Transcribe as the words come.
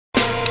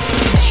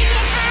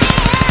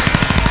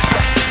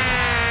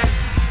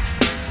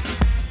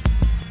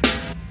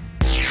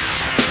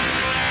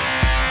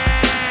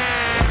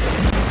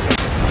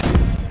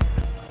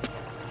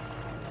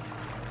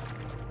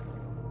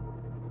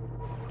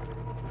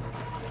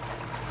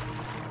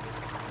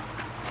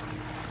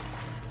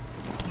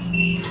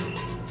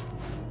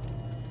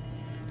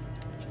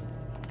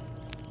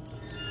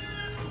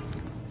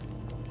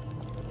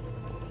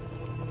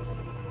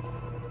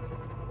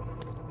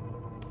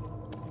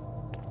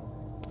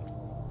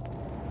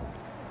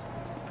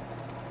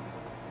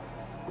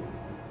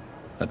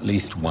At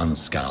least one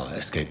skull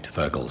escaped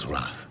Fergal's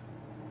wrath.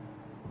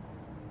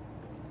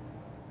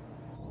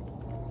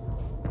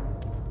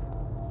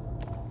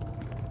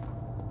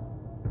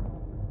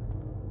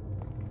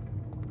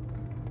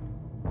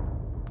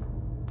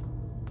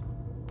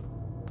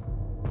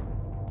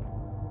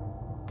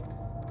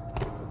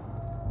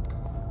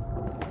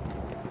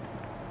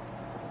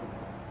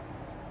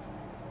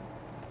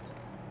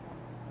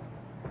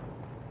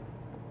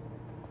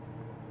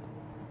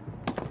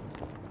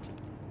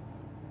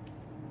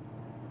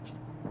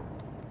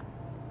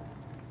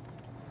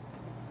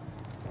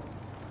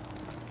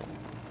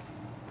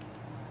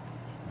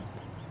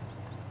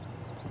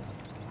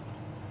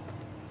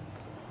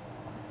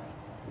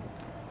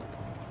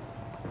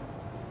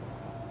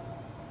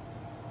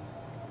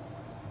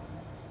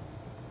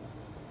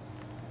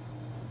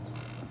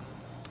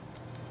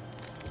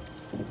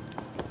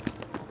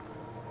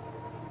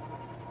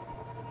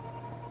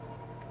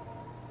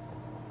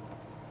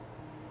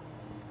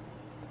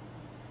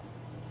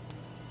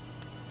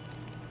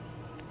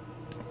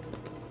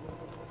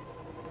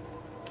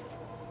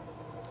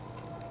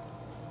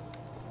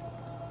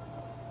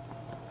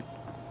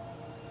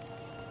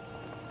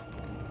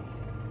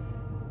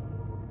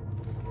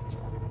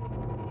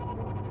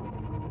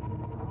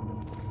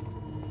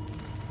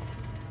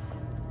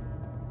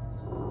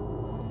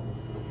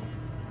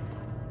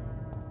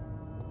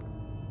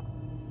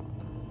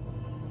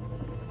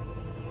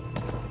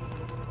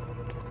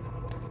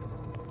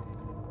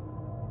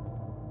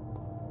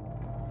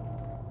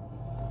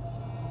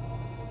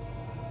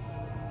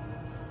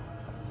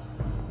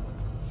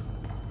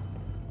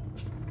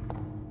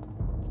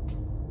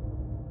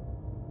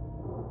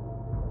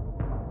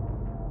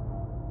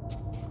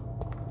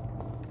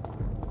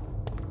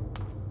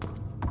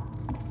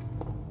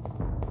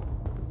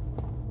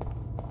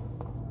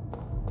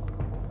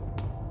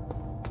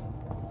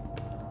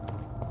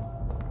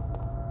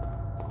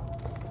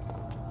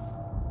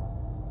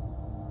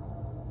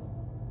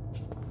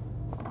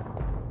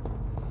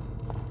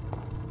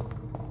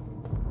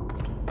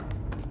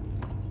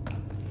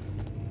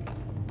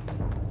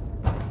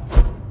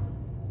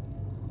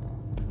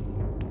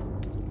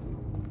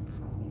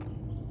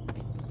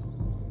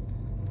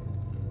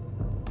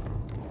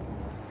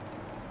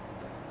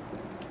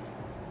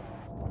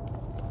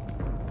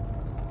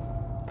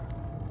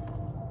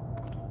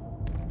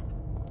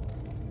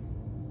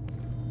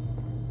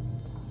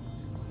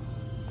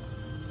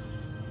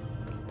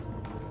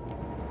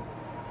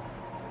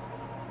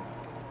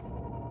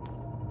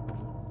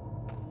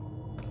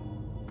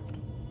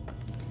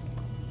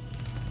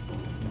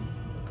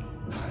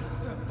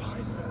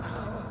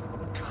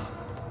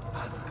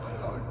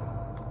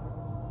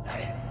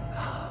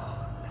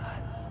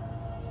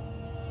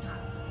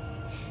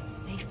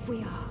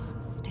 We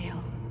are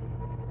still.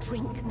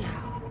 Drink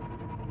now.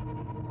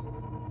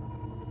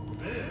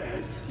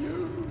 Bless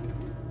you,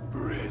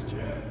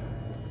 Bridget.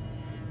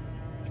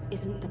 This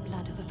isn't the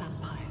blood of a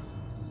vampire,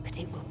 but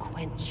it will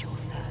quench your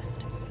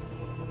thirst.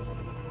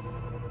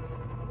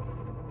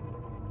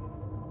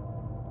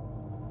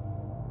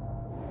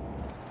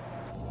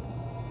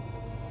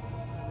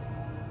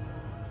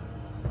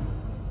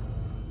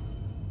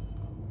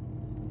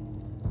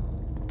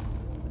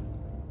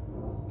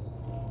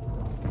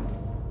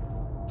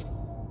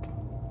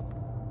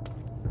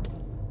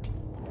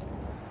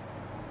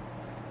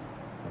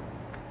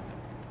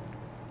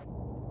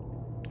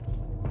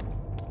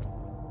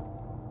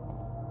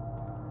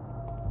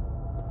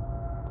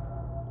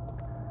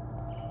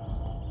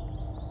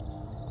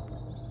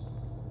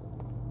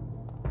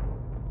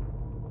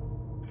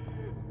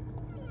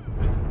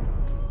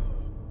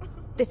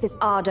 This is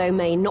our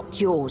domain, not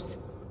yours.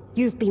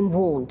 You've been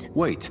warned.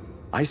 Wait,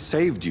 I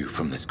saved you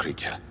from this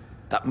creature.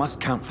 That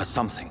must count for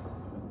something.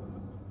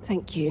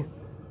 Thank you.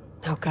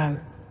 Now go.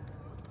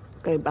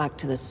 Go back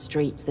to the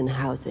streets and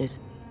houses.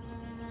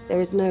 There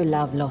is no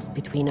love lost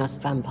between us,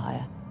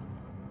 Vampire.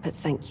 But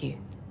thank you.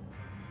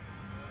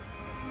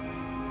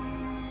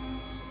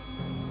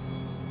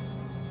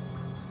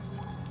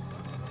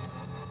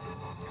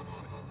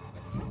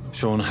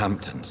 Sean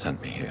Hampton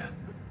sent me here.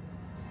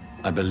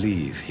 I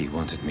believe he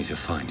wanted me to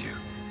find you.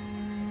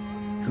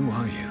 Who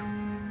are you?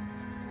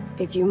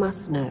 If you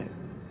must know,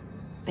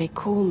 they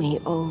call me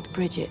Old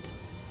Bridget.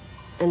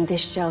 And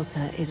this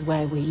shelter is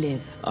where we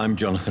live. I'm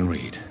Jonathan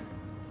Reid.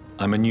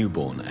 I'm a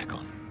newborn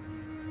Ekon.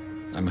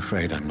 I'm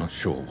afraid I'm not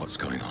sure what's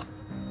going on.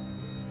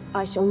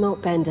 I shall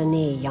not bend a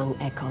knee, young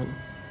Ekon.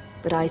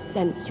 But I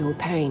sense your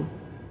pain.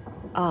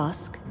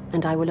 Ask,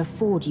 and I will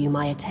afford you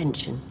my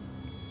attention.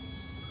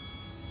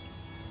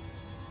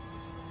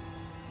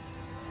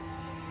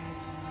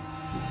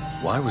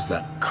 Why was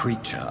that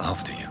creature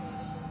after you?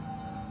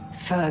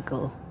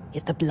 Fergal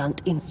is the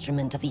blunt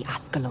instrument of the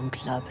Ascalon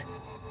Club.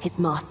 His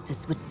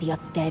masters would see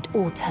us dead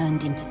or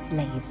turned into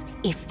slaves,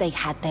 if they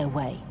had their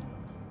way.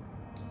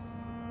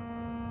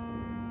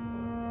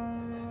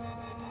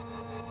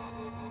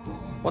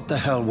 What the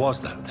hell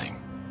was that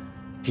thing?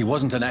 He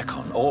wasn't an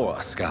Ekon or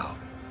a Scowl.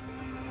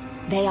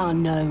 They are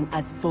known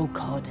as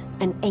Volkod,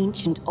 an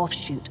ancient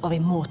offshoot of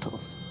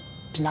immortals.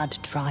 Blood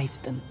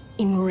drives them,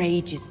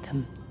 enrages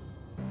them.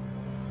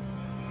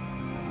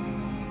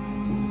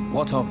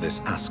 What of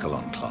this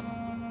Ascalon Club?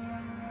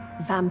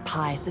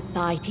 Vampire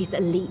society's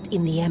elite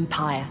in the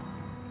Empire.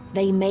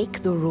 They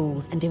make the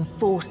rules and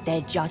enforce their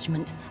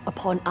judgment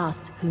upon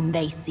us whom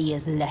they see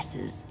as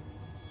lessers.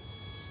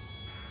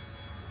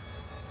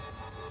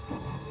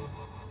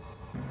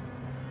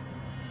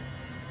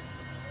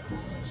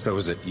 So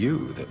is it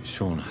you that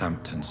Sean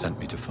Hampton sent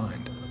me to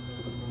find?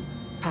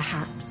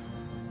 Perhaps.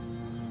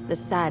 The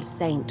sad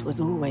saint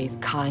was always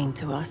kind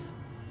to us.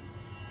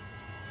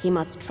 He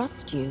must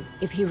trust you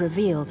if he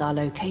revealed our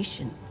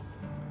location.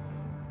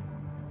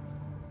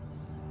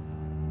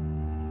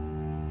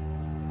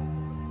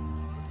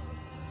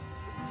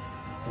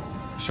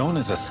 Sean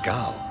is a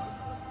Scowl.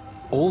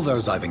 All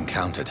those I've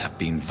encountered have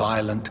been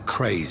violent,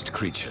 crazed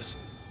creatures.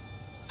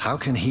 How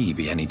can he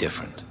be any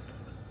different?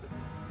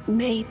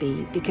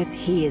 Maybe because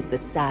he is the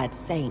sad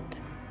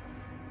saint.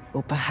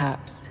 Or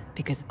perhaps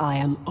because I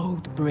am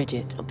old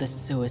Bridget of the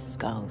Sewer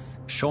Skulls.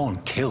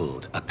 Sean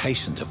killed a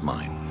patient of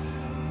mine.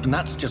 And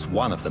that's just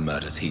one of the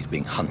murders he's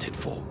being hunted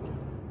for.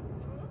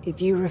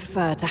 If you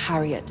refer to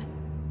Harriet,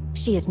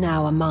 she is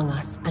now among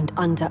us and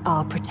under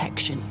our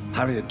protection.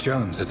 Harriet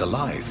Jones is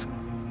alive.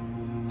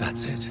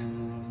 That's it.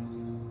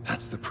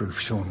 That's the proof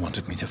Sean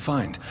wanted me to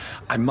find.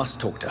 I must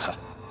talk to her.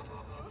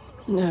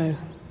 No.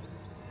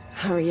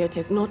 Harriet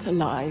is not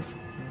alive.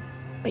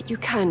 But you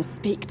can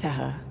speak to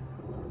her.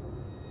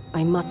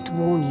 I must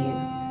warn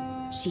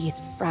you, she is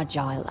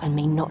fragile and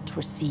may not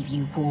receive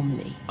you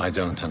warmly. I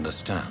don't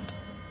understand.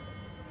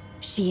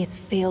 She is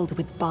filled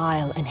with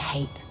bile and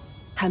hate.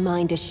 Her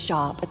mind is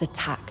sharp as a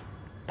tack,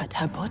 but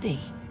her body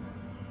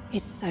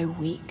is so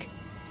weak.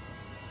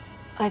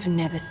 I've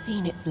never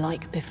seen its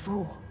like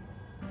before.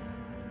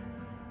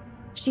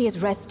 She is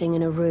resting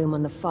in a room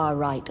on the far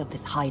right of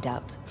this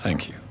hideout.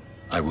 Thank you.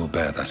 I will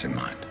bear that in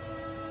mind.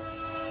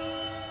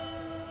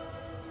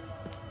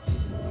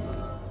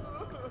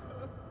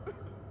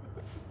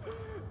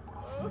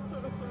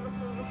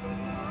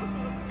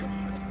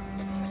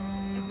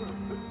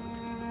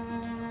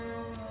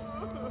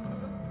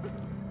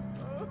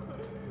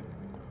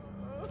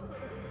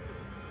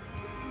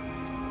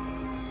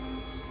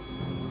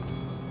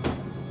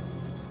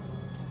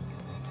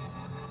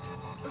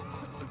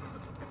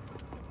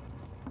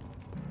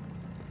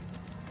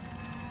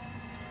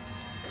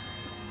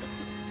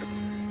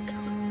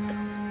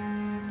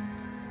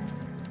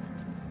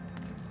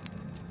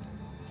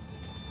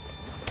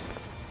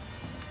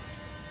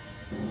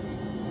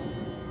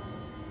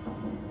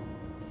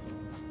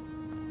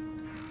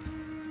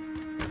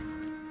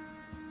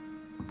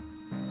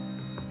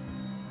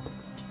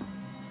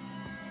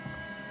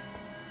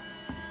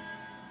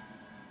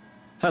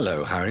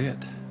 Hello, Harriet.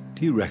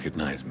 Do you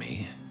recognize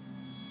me?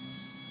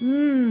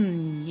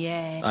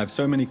 Yeah. I've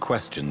so many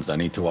questions I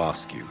need to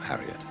ask you,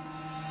 Harriet.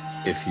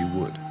 If you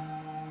would.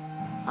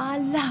 I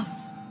love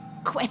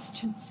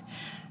questions.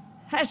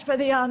 As for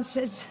the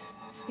answers,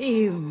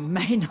 you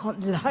may not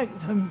like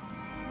them.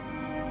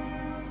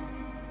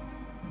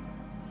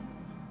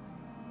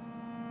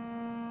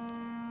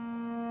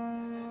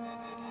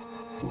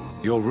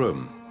 Your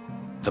room.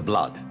 The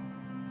blood.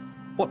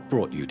 What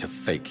brought you to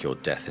fake your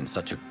death in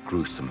such a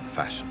gruesome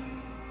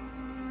fashion?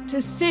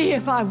 To see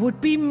if I would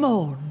be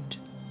mourned.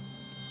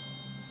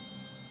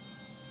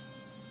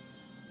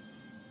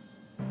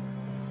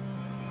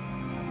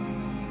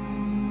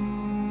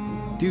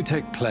 Do you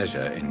take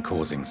pleasure in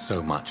causing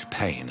so much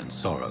pain and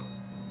sorrow?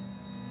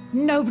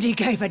 Nobody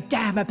gave a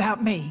damn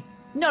about me.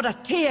 Not a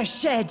tear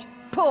shed.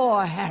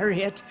 Poor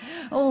Harriet.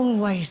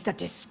 Always the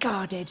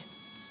discarded.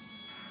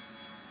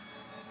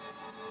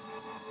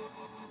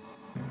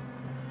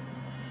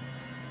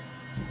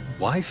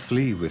 Why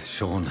flee with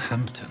Sean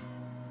Hampton?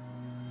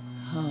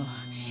 Oh,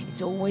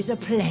 it's always a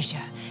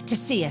pleasure to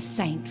see a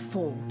saint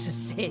fall to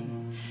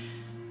sin.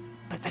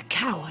 But the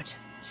coward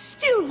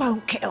still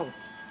won't kill.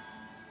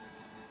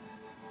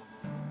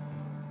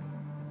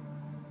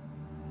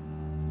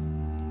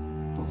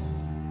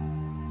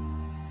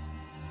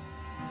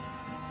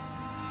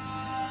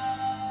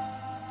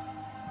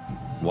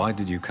 Why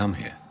did you come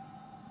here?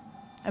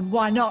 And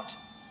why not?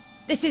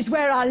 This is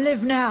where I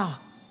live now.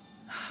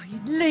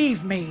 You'd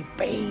leave me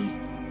be.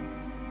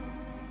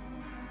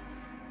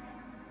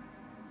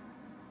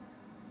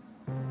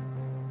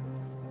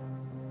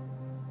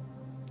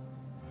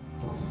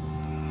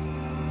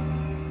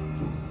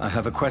 I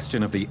have a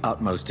question of the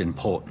utmost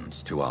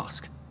importance to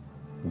ask.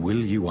 Will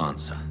you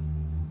answer?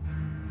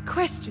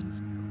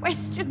 Questions,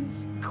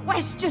 questions,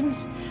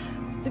 questions.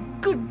 The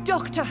good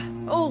doctor,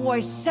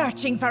 always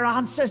searching for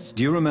answers.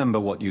 Do you remember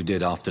what you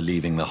did after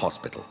leaving the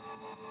hospital?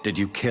 Did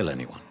you kill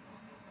anyone?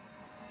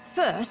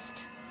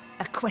 First,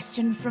 a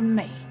question from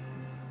me.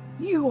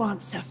 You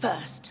answer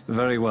first.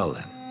 Very well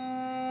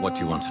then. What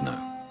do you want to know?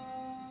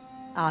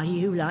 Are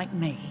you like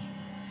me?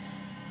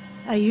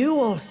 Are you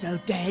also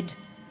dead?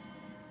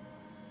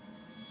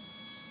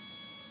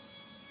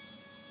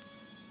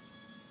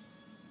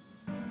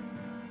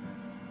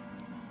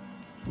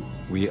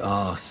 We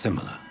are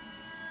similar,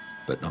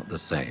 but not the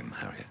same,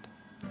 Harriet.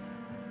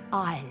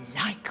 I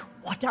like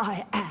what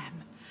I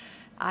am.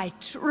 I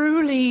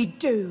truly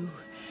do.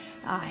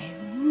 I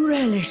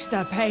relish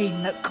the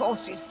pain that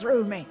courses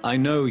through me. I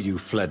know you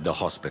fled the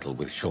hospital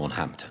with Sean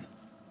Hampton.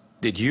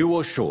 Did you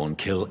or Sean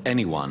kill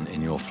anyone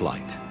in your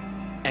flight?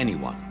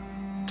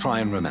 Anyone? Try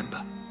and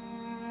remember.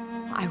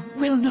 I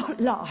will not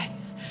lie.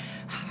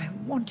 I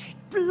wanted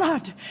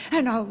blood,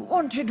 and I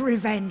wanted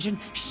revenge, and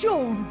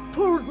Sean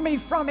pulled me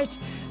from it,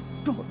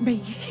 brought me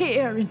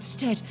here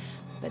instead.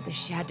 But the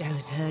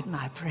shadows heard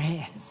my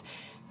prayers.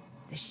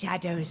 The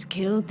shadows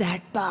killed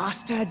that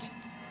bastard.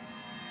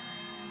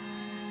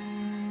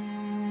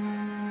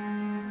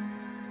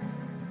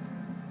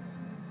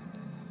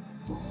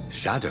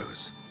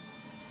 Shadows?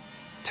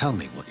 Tell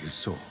me what you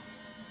saw.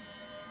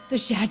 The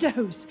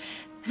shadows,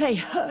 they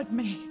heard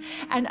me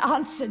and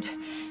answered.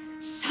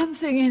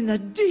 Something in the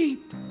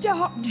deep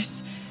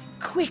darkness,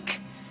 quick,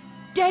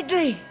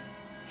 deadly.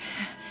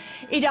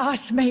 It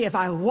asked me if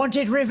I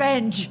wanted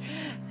revenge.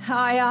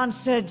 I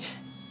answered,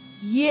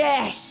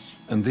 yes.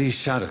 And these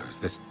shadows,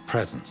 this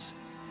presence,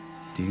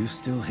 do you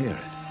still hear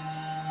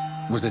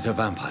it? Was it a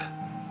vampire?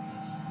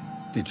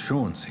 Did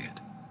Sean see it?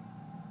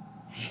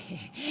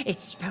 It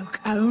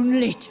spoke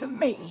only to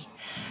me,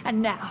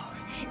 and now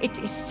it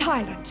is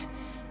silent,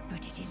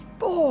 but it is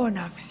born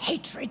of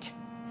hatred.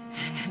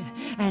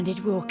 And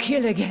it will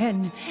kill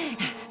again.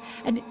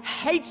 And it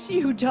hates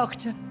you,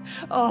 Doctor.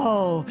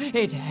 Oh,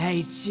 it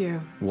hates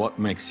you. What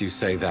makes you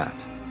say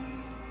that?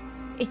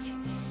 It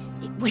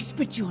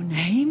whispered your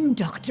name,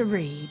 Dr.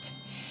 Reid.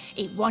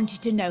 It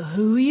wanted to know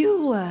who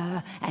you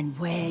were and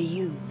where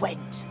you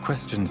went.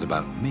 Questions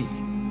about me?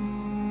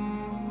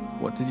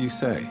 What did you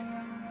say?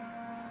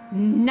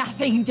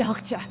 Nothing,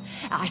 Doctor.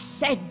 I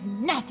said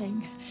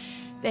nothing.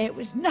 There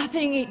was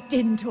nothing it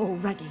didn't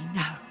already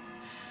know.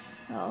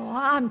 Oh,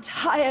 I'm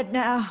tired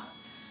now.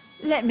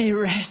 Let me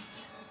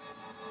rest.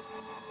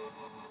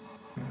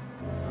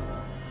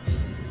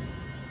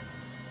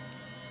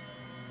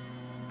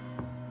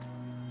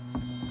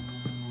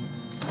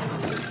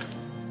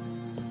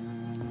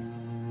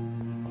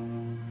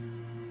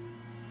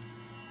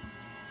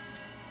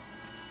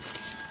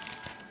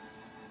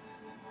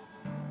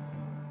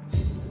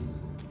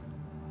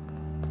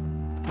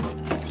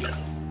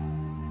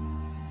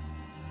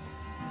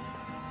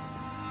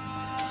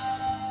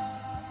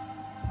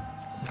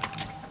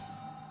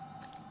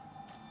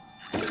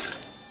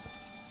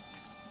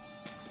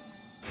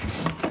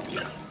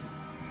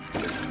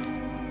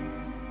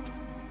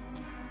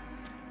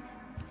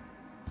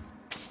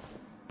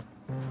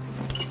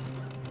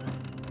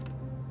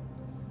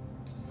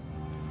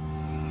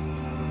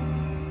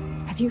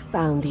 Have you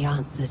found the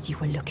answers you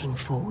were looking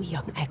for,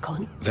 young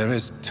Ekon? There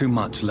is too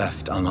much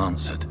left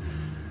unanswered.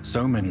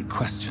 So many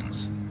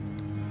questions.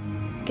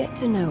 Get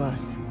to know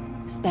us,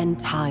 spend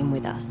time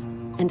with us,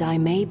 and I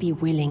may be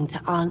willing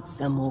to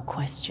answer more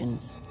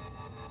questions.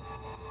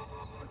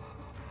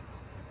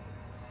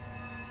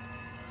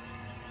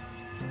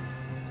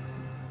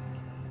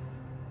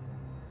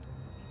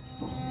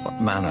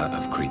 What manner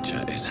of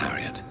creature is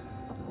Harriet?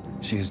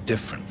 She is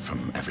different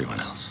from everyone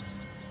else.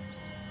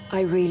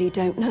 I really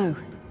don't know.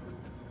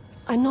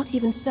 I'm not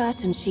even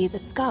certain she is a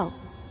skull.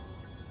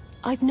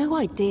 I've no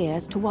idea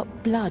as to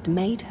what blood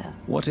made her.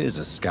 What is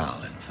a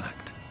skull, in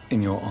fact,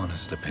 in your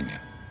honest opinion?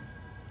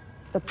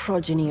 The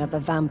progeny of a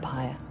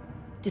vampire,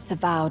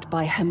 disavowed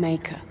by her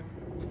maker.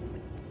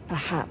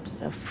 Perhaps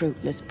a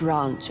fruitless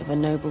branch of a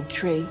noble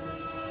tree.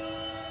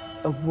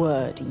 A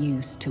word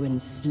used to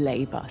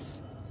enslave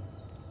us.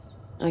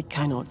 I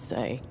cannot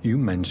say. You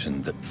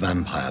mentioned that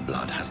vampire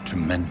blood has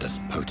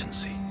tremendous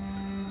potency.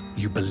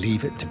 You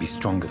believe it to be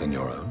stronger than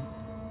your own?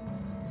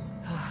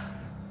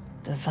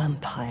 The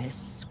vampire's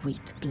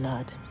sweet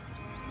blood.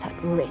 That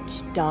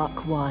rich,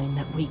 dark wine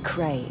that we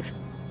crave.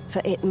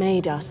 For it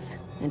made us,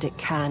 and it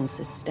can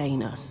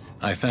sustain us.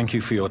 I thank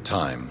you for your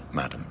time,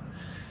 madam.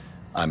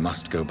 I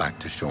must go back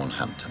to Sean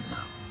Hampton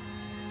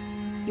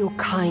now. Your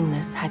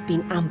kindness has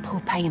been ample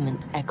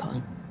payment,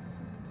 Ekon.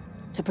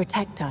 To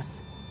protect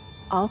us,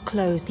 I'll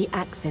close the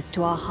access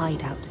to our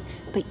hideout,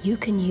 but you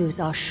can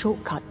use our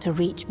shortcut to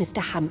reach Mr.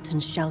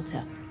 Hampton's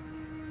shelter.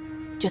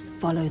 Just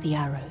follow the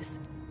arrows.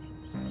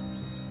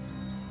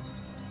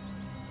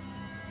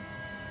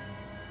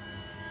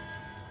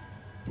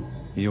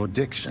 Your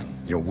diction,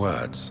 your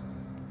words.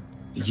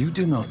 You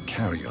do not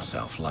carry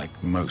yourself like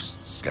most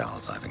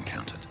skulls I've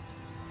encountered.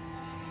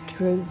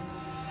 True.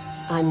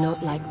 I'm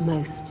not like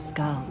most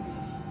skulls.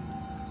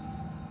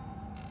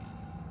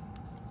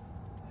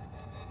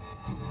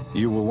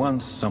 You were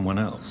once someone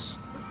else.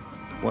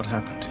 What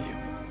happened to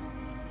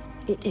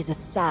you? It is as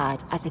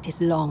sad as it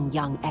is long,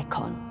 young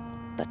Ekon,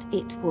 but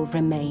it will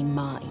remain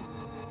mine.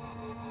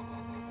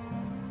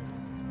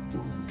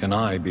 Can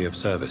I be of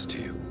service to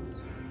you?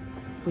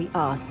 We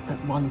ask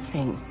but one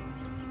thing.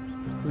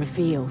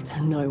 Reveal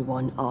to no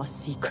one our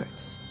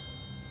secrets.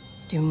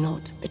 Do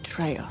not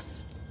betray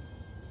us.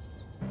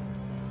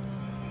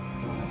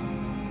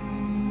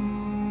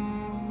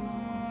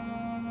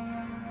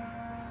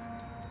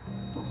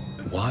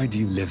 Why do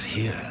you live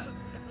here,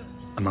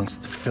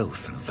 amongst the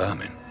filth and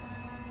vermin?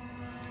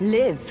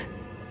 Live.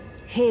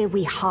 Here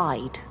we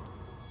hide.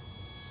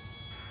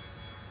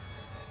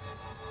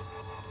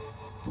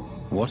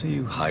 What are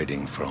you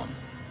hiding from?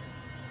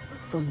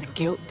 From the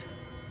guilt,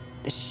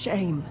 the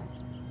shame,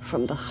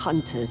 from the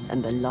hunters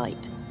and the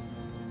light.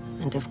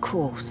 And of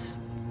course,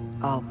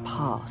 our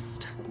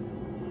past.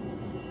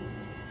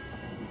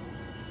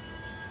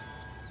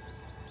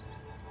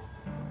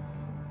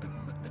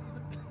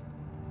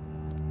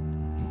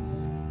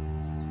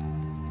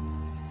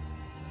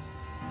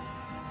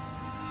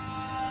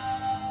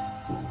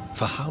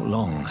 For how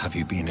long have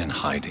you been in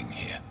hiding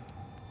here?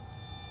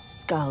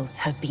 Skulls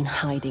have been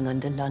hiding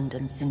under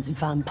London since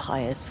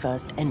vampires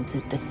first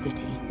entered the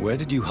city. Where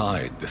did you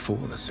hide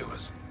before the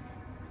sewers?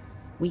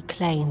 We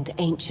claimed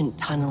ancient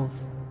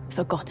tunnels,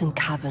 forgotten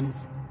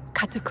caverns,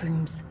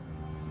 catacombs.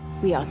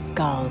 We are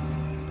skulls,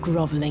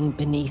 groveling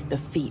beneath the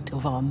feet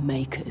of our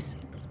makers.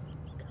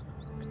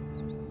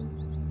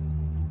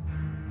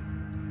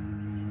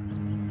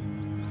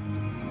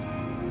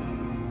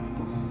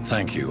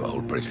 Thank you,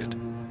 old Bridget.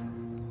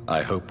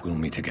 I hope we'll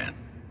meet again.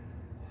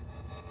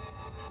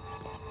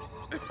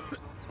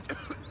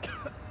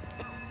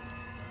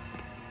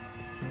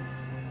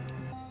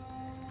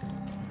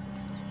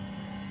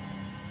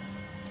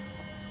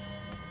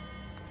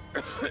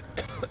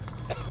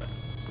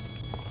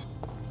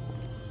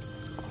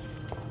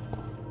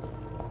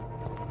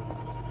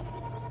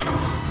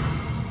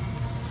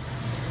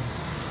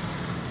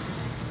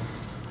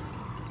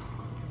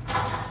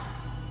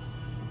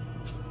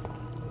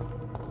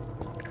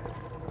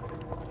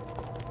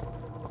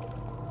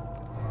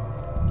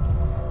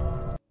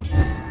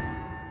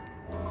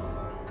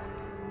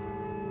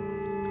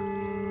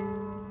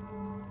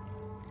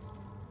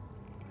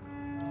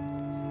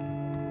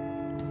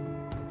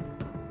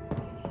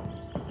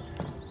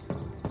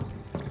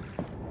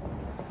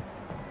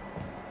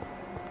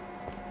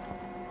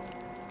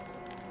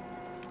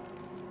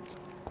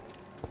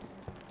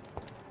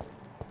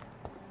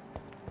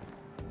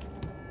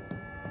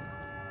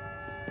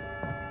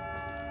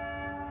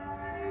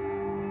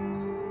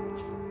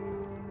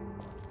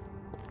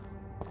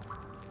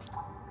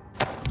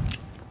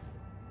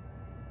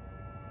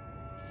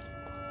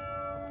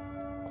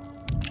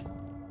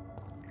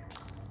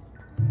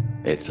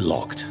 It's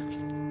locked.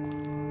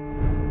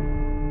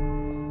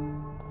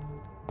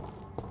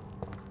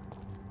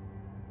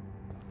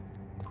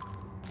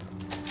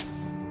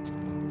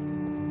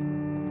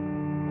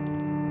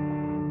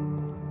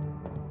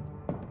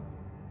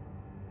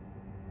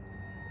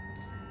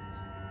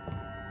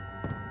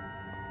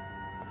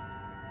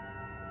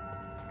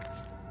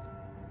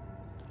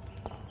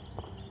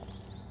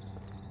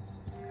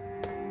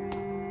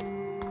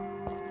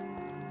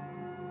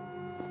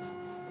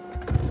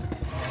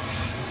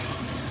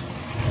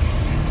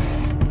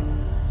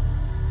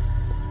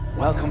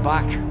 Welcome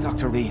back,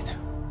 Dr. Reid.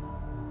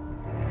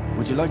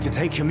 Would you like to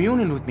take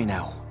communion with me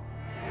now?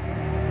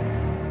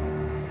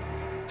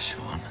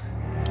 Sean,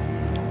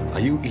 are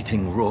you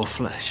eating raw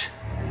flesh?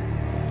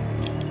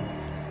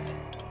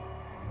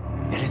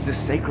 It is the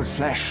sacred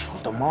flesh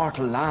of the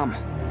mortal lamb.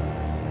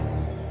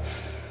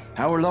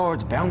 Our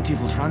Lord's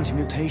bountiful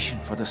transmutation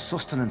for the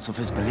sustenance of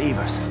his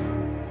believers.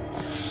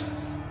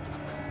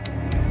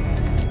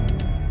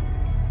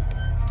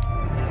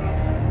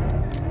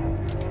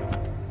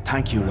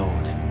 Thank you,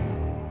 Lord.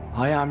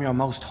 I am your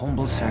most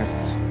humble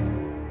servant.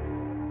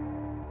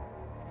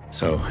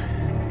 So,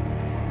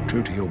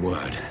 true to your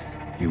word,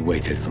 you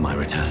waited for my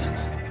return.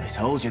 I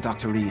told you,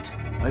 Dr. Reid,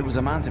 I was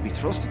a man to be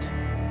trusted.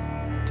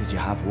 Did you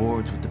have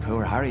words with the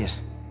poor Harriet?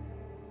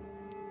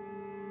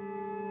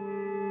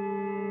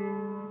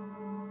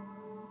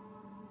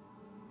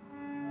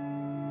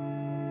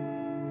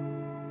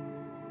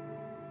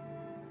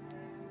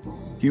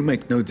 You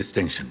make no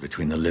distinction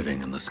between the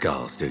living and the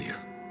skulls, do you?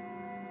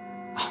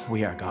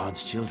 We are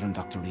God's children,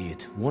 Dr.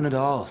 Reid. One and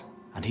all.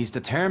 And he's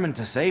determined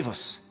to save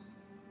us.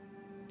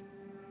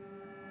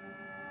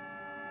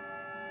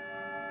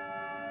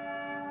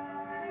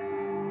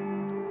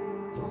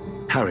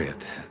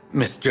 Harriet,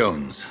 Miss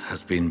Jones,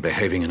 has been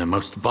behaving in a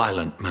most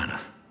violent manner.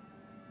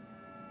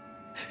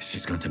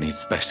 She's going to need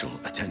special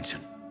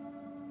attention.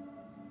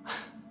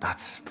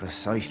 That's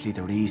precisely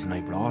the reason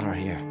I brought her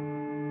here.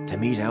 To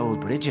meet old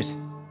Bridget.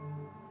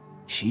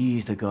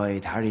 She's the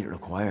guide Harriet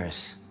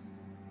requires.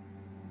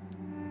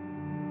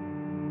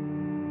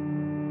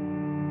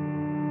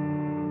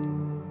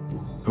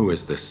 Who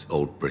is this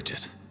old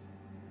Bridget?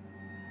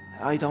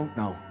 I don't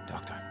know,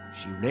 Doctor.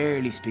 She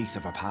rarely speaks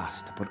of her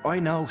past, but I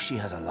know she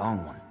has a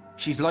long one.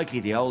 She's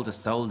likely the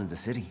oldest soul in the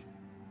city.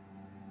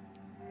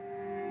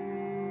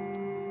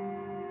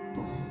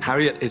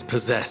 Harriet is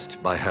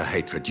possessed by her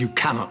hatred. You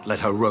cannot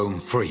let her roam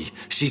free.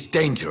 She's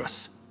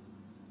dangerous.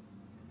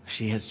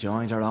 She has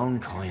joined her own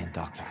kind,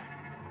 Doctor.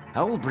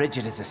 Old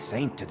Bridget is a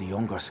saint to the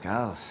younger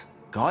Skulls,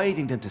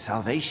 guiding them to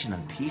salvation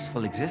and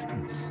peaceful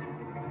existence.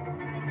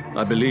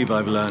 I believe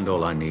I've learned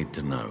all I need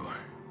to know.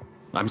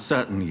 I'm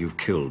certain you've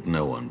killed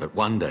no one, but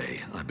one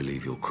day I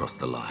believe you'll cross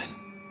the line.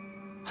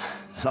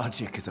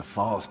 Logic is a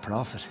false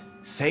prophet.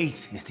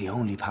 Faith is the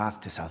only path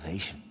to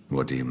salvation.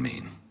 What do you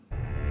mean?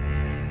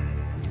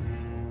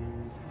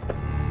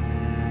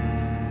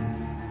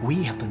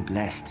 We have been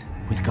blessed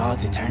with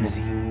God's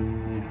eternity.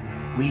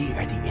 We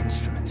are the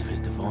instruments of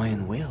His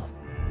divine will.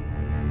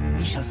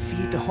 We shall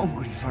feed the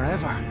hungry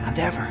forever and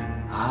ever.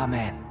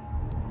 Amen.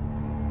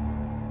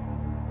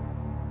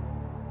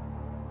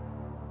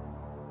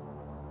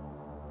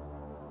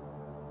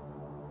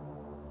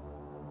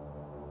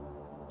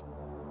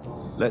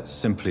 Let's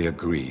simply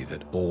agree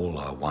that all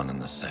are one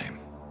and the same.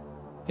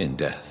 In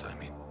death, I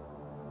mean.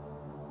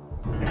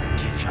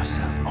 Give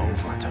yourself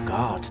over to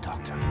God,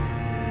 Doctor.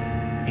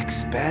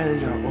 Expel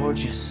your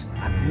urges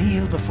and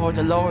kneel before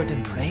the Lord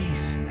in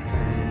praise.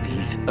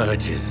 These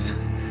urges.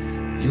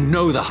 You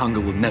know the hunger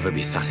will never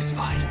be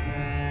satisfied.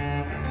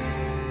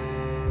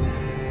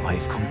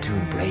 I've come to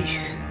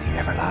embrace the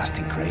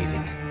everlasting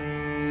craving.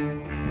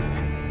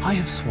 I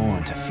have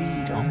sworn to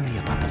feed only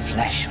upon the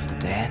flesh of the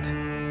dead.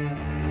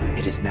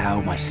 It is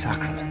now my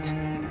sacrament.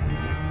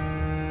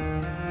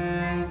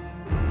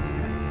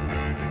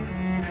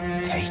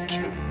 Take,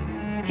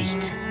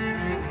 eat.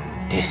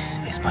 This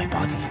is my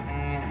body.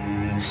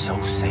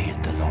 So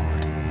saith the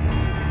Lord.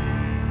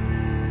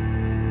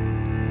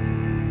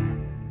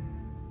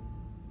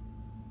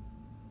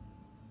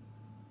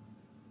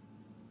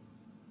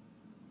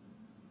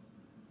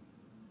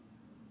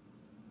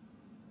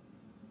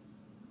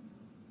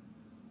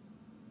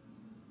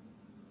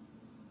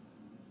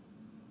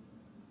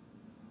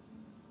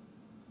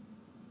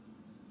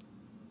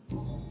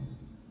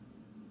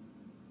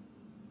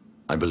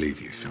 I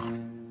believe you,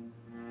 Sean.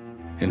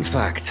 In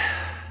fact,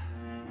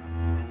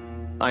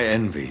 I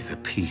envy the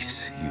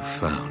peace you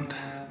found,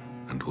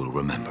 and will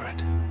remember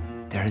it.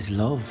 There is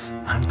love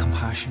and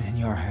compassion in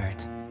your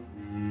heart.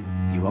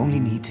 You only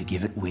need to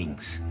give it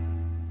wings.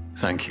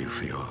 Thank you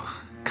for your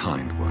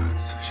kind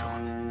words,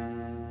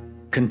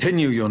 Sean.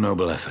 Continue your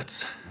noble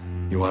efforts.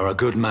 You are a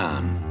good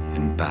man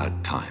in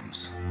bad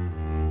times.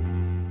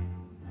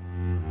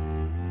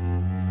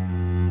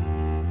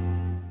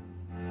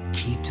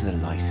 Keep to the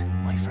light,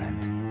 my friend.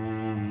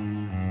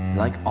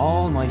 Like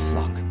all my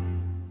flock,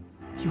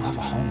 you have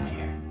a home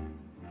here.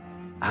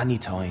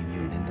 Anytime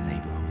you're in the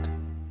neighborhood.